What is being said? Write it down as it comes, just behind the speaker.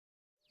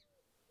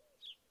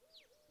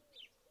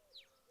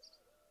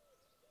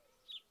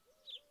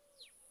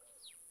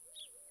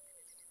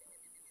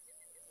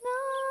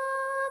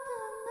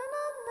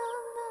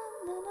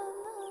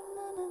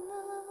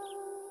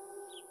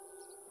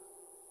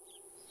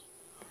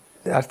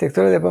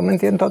Arhitectura de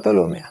pământ e în toată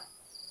lumea.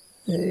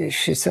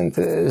 Și sunt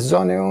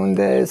zone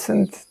unde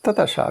sunt tot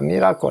așa,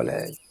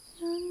 miracole.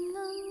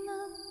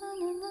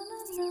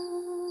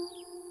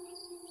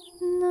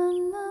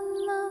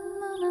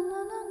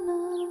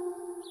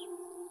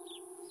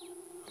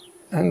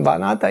 În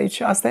Banat,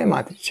 aici, asta e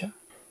matricea.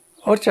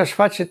 Orice aș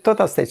face, tot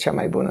asta e cea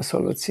mai bună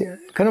soluție.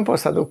 Că nu pot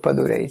să aduc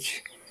pădure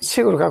aici.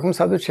 Sigur că acum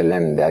se aduce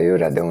lemn de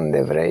aiurea de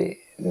unde vrei,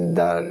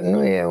 dar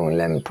nu e un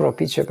lemn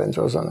propice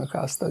pentru o zonă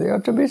ca asta. Deci ar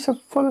trebui să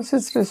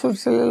folosesc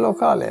resursele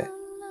locale.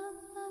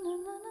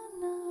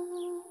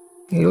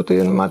 Lutul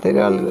e un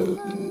material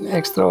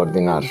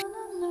extraordinar.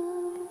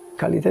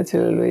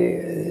 Calitățile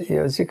lui,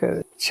 eu zic că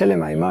cele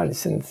mai mari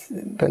sunt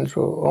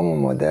pentru omul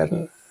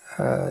modern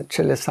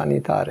cele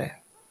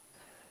sanitare.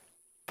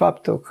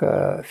 Faptul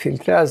că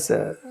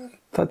filtrează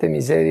toate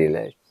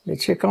mizeriile,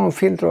 deci e ca un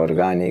filtru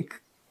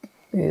organic,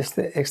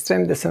 este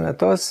extrem de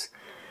sănătos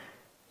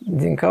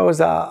din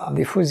cauza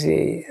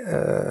difuziei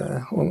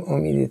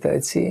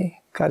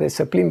umidității, care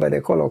se plimbă de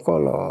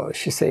colo-colo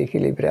și se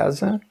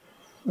echilibrează.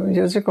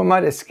 Eu zic că un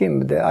mare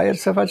schimb de aer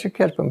se face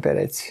chiar pe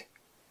pereți.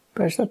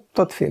 Păi ăștia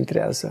tot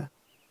filtrează.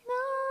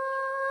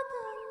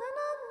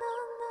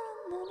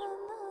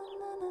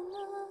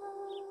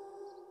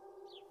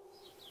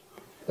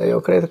 Eu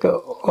cred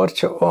că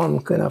orice om,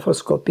 când a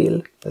fost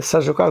copil, s-a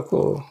jucat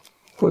cu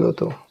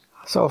lutul.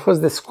 Sau a fost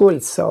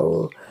desculți,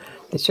 sau...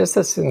 Deci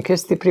astea sunt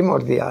chestii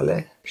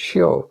primordiale. Și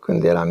eu,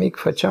 când eram mic,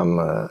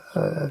 făceam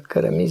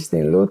cărămizi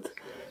din lut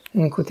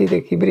în cutii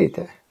de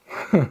chibrite.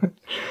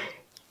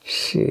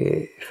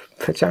 Și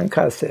făceam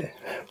case.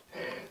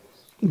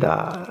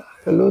 Dar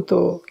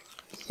lutul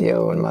e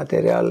un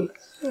material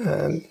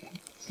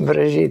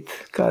vrăjit,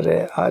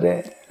 care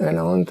are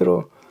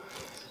înăuntru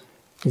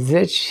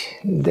zeci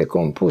de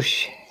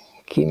compuși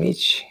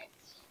chimici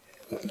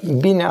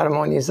bine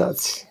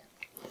armonizați.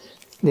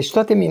 Deci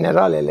toate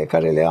mineralele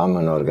care le am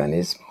în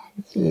organism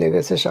le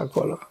găsești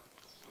acolo.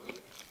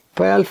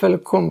 Păi altfel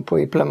cum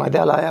pui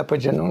plămădeala aia pe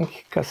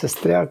genunchi ca să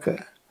streacă?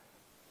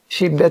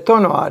 Și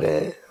betonul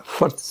are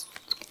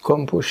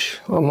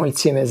compuși, o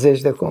mulțime,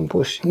 zeci de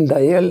compuși,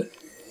 dar el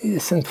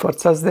sunt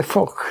forțați de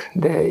foc,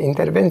 de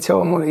intervenția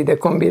omului, de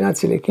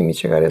combinațiile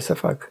chimice care se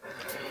fac.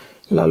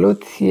 La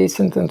lut ei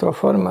sunt într-o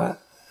formă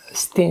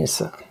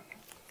stinsă.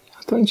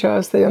 Atunci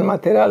asta e un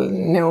material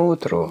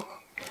neutru,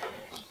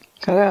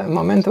 care în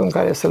momentul în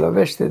care se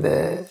lovește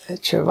de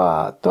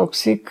ceva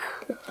toxic,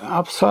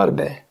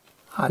 absorbe.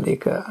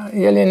 Adică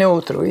el e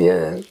neutru,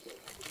 e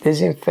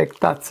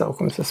dezinfectat sau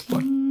cum să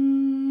spun.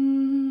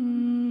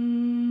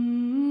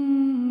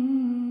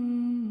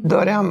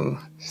 Doream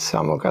să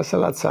am o casă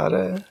la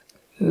țară,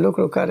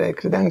 lucru care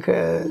credeam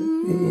că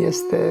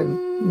este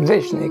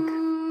veșnic.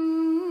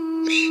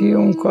 Și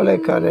un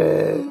coleg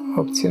care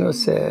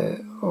obținuse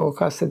o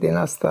casă din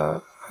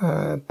asta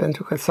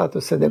pentru că satul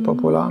se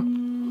depopula,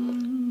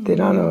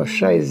 din anul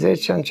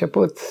 60 a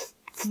început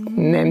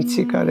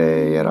nemții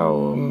care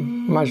erau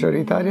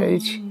majoritari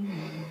aici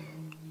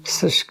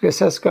să-și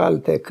găsească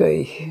alte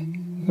căi.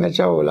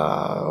 Mergeau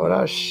la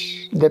oraș,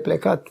 de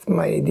plecat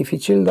mai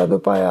dificil, dar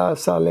după aia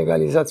s-a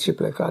legalizat și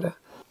plecarea.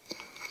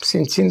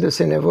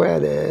 Simțindu-se nevoia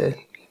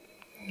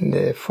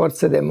de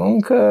forță de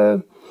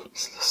muncă,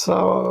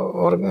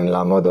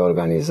 la mod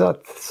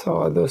organizat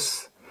s-au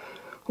adus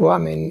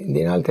oameni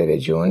din alte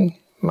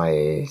regiuni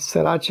mai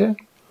sărace.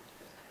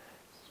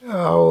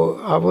 Au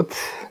avut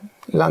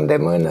la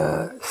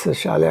îndemână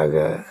să-și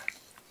aleagă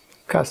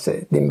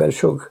case din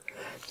belșug.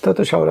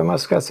 Totuși au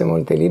rămas case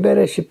multe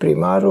libere și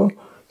primarul,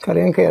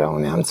 care încă era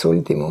un neamț,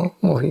 ultimul,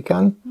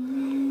 mohican,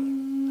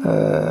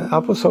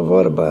 a pus o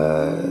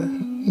vorbă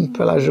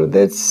pe la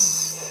județ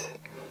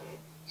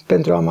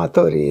pentru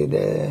amatorii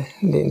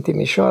din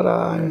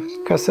Timișoara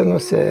ca să nu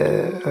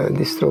se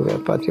distrugă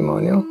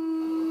patrimoniu.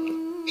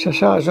 Și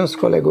așa a ajuns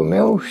colegul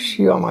meu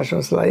și eu am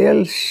ajuns la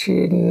el și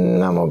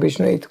ne-am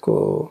obișnuit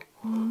cu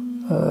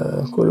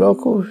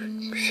locul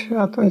și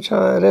atunci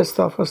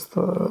restul a fost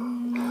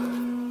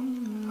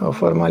o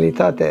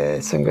formalitate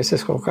să-mi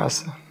găsesc o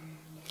casă.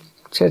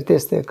 Cert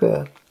este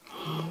că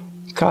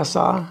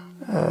casa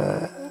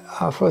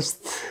a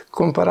fost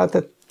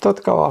cumpărată tot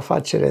ca o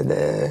afacere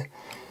de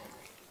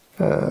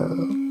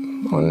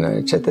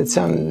un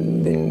cetățean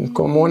din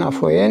comuna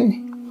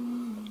Foieni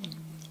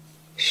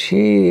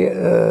și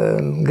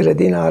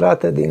grădina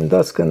arată din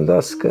doască în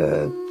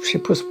doască și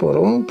pus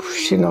porumb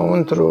și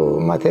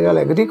înăuntru materiale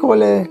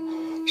agricole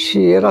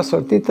și era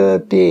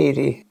sortită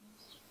pieirii.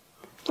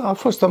 A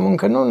fost o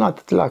muncă nu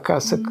atât la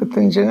casă, cât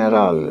în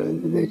general.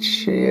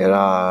 Deci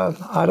era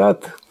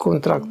arat cu un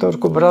tractor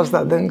cu brazda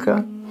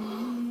adâncă.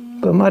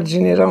 Pe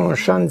margine era un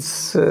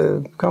șanț,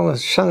 ca un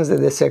șanț de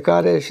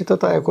desecare și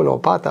tot aia cu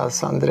lopata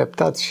s-a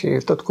îndreptat și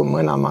tot cu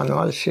mâna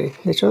manual.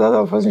 Deci odată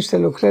au fost niște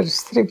lucrări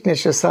strict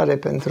necesare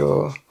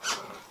pentru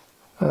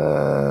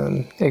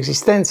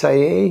existența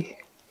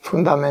ei,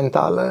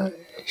 fundamentală.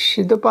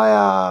 Și după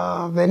aia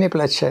a venit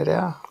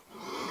plăcerea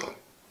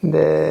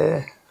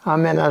de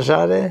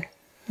amenajare,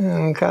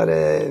 în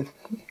care,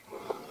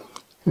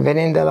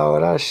 venind de la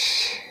oraș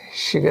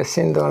și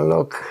găsind un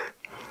loc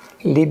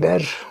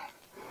liber,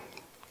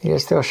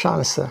 Este o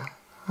șansă.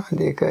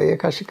 Adică e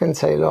ca și când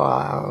ți-ai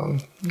lua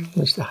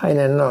niște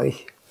haine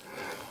noi.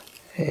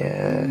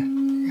 E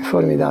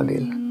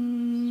formidabil.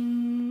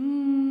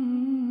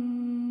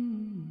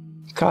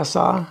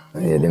 Casa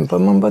e din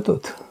pământ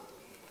bătut.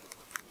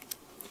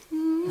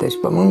 Deci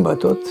pământ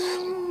bătut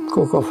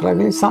cu cofrag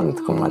glisant,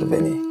 cum ar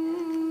veni.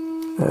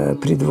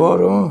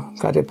 Pridvorul,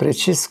 care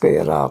precis că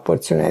era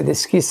porțiunea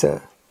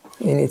deschisă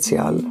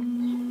inițial,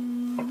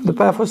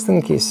 după aia a fost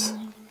închis.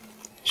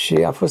 Și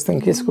a fost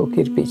închis cu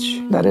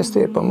chirpici. Dar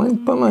restul e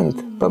pământ,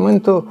 pământ.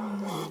 Pământul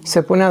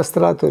se punea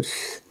straturi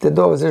de 20-25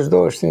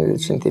 de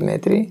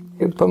centimetri,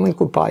 pământ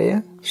cu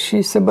paie,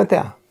 și se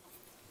bătea.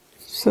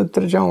 Se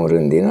trăgea un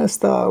rând din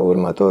ăsta,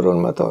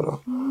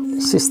 următorul.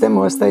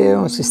 Sistemul ăsta e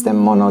un sistem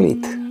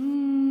monolit.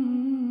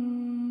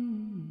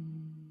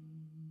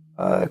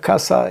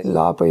 Casa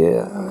la apă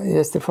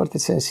este foarte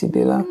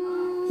sensibilă,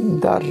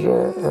 dar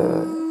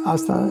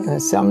asta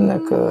înseamnă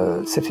că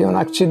să fie un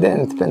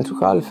accident, pentru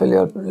că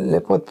altfel le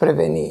pot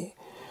preveni.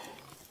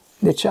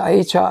 Deci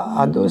aici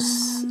a dus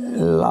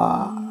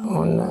la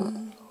un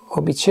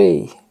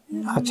obicei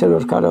a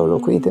celor care au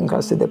locuit în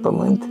case de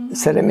pământ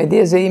să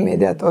remedieze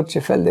imediat orice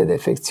fel de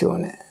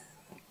defecțiune.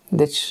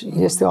 Deci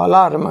este o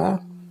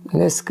alarmă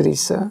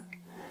nescrisă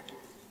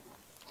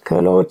că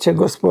la orice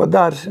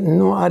gospodar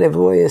nu are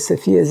voie să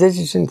fie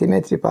 10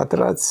 cm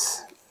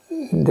pătrați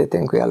de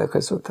tencuială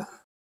căzută.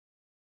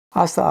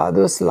 Asta a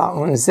dus la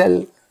un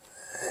zel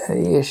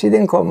ieșit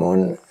din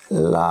comun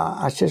la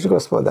acești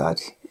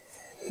gospodari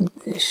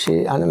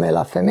și anume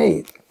la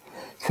femei.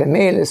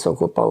 Femeile se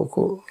ocupau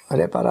cu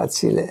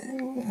reparațiile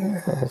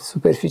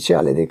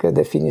superficiale, adică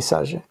de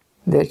finisaje.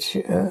 Deci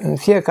în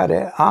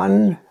fiecare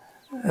an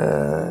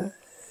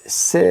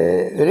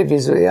se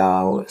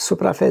revizuiau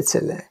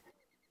suprafețele.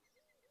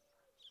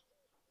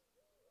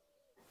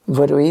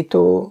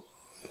 Văruitul,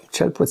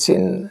 cel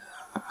puțin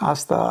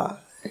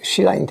asta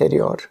și la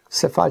interior,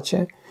 se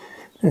face,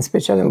 în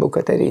special în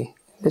bucătării.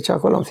 Deci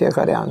acolo în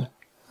fiecare an,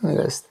 în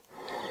rest.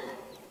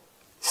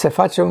 Se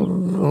face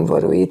un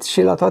văruit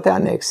și la toate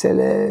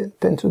anexele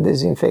pentru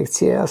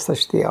dezinfecție, asta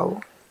știau.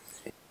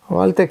 O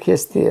altă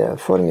chestie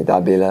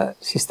formidabilă,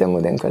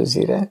 sistemul de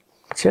încălzire.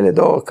 Cele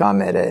două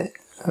camere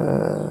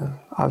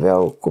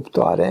aveau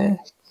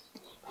cuptoare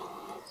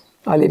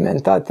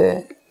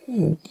alimentate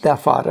de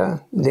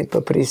afară, de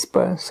pe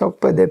prispă sau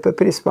de pe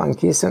prispă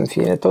închisă, în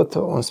fine, tot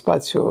un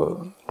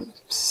spațiu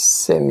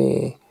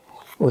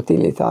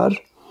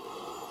semi-utilitar,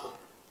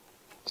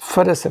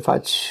 fără să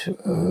faci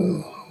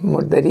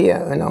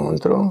murdărie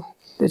înăuntru.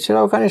 Deci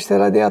erau ca niște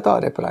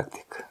radiatoare,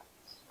 practic.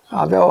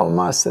 Aveau o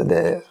masă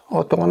de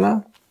o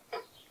tonă,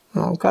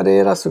 nu, care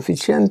era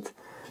suficient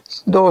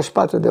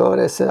 24 de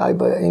ore să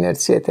aibă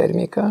inerție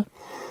termică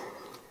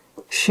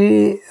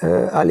și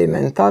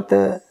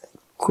alimentată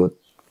cu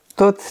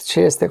tot ce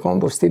este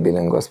combustibil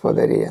în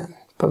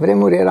gospodărie. Pe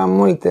vremuri erau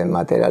multe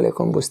materiale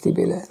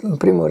combustibile. În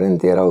primul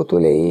rând erau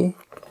tuleii.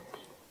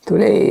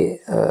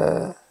 Tuleii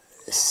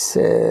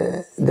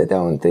se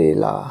dădeau întâi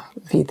la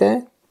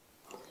vite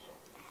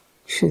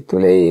și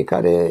tuleii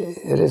care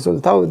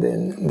rezultau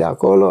de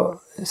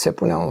acolo se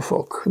puneau în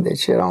foc.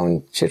 Deci era un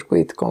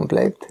circuit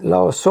complet.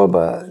 La o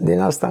sobă din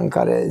asta în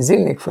care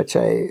zilnic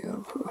făceai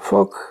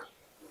foc,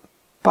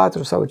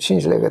 4 sau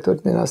 5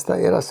 legături din asta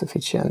era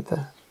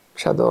suficientă.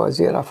 Și a doua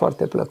zi era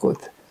foarte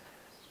plăcut.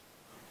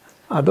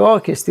 A doua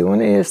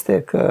chestiune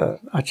este că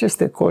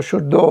aceste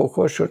coșuri, două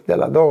coșuri de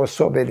la două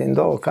sobe din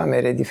două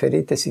camere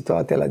diferite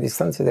situate la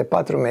distanță de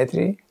 4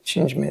 metri,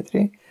 5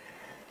 metri,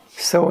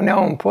 se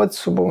uneau în pod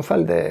sub un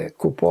fel de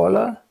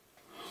cupolă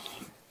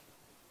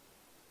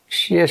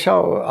și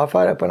ieșeau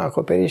afară până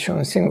acoperiș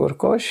un singur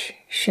coș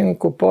și în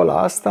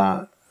cupola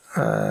asta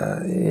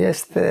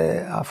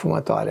este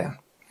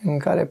afumătoarea, în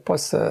care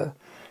poți să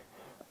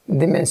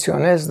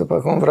dimensionezi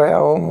după cum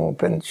vrea omul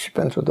și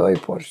pentru 2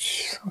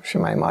 porci și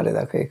mai mare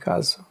dacă e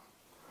cazul.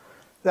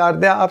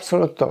 Ardea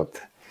absolut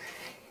tot.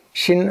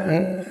 Și în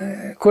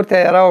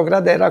curtea o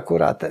gradă era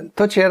curată.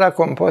 Tot ce era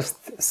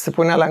compost se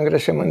punea la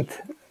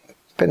îngrășământ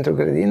pentru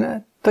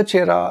grădină, tot ce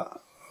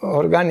era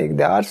organic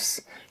de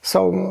ars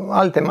sau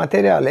alte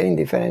materiale,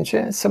 indiferent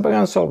ce, se băga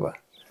în sobă.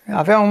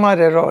 Avea un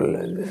mare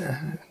rol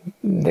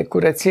de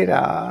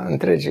curățirea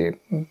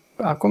întregii.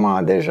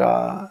 Acum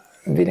deja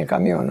vine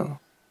camionul.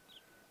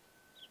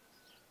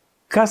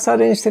 Casa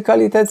are niște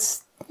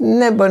calități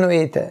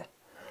nebănuite.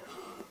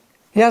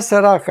 Ea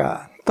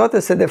săraca, toată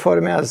se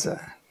deformează,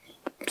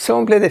 se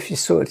umple de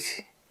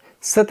fisuri,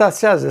 se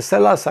tasează, se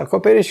lasă,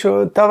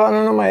 acoperișul,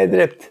 tavanul nu mai e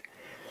drept.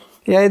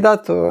 I-ai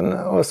dat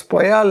o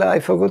spoială, ai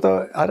făcut-o,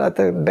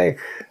 arată bec,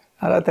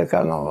 arată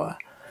ca nouă.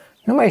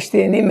 Nu mai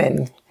știe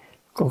nimeni.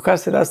 Cu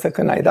casele astea,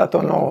 când ai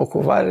dat-o nouă cu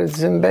vară,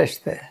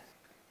 zâmbește.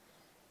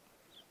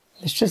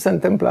 Deci ce se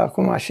întâmplă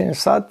acum și în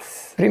sat?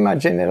 Prima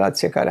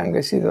generație care am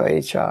găsit-o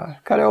aici,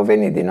 care au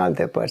venit din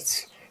alte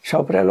părți și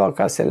au preluat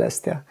casele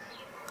astea.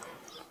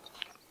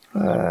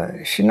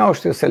 Și n-au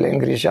știut să le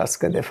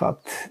îngrijească, de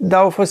fapt,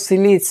 dar au fost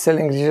siliți să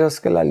le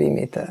îngrijească la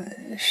limită.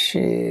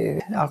 Și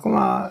acum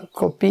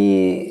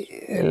copiii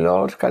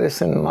lor, care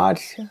sunt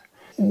mari,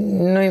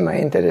 nu-i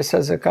mai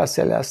interesează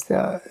casele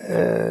astea.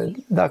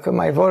 Dacă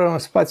mai vor un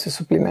spațiu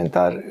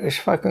suplimentar,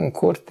 își fac în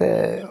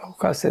curte o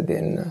casă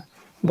din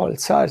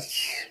bolțari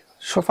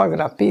și o fac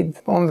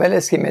rapid, o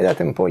învelesc imediat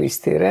în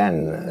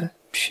polistiren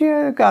și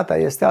gata,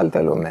 este altă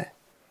lume.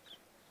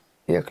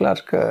 E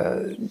clar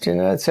că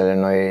generațiile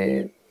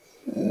noi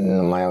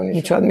nu mai au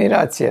nicio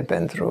admirație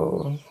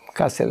pentru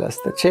casele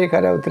astea. Cei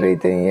care au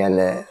trăit în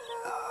ele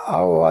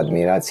au o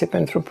admirație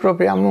pentru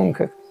propria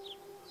muncă.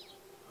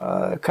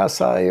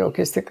 Casa e o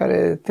chestie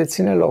care te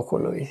ține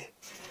locului.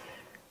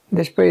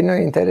 Deci pe ei nu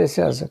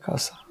interesează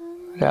casa,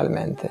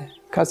 realmente.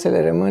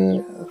 Casele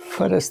rămân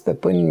fără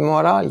stăpâni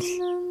morali,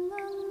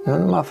 nu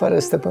numai fără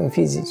stăpâni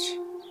fizici.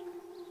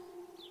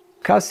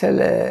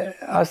 Casele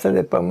astea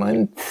de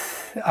pământ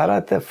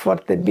arată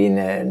foarte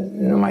bine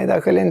numai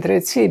dacă le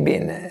întreții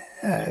bine.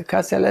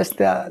 Casele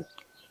astea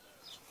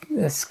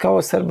sunt ca o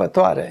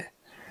sărbătoare.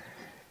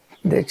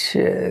 Deci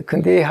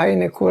când iei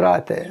haine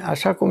curate,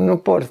 așa cum nu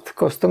port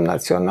costum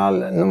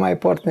național, nu mai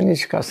port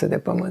nici casă de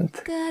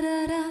pământ.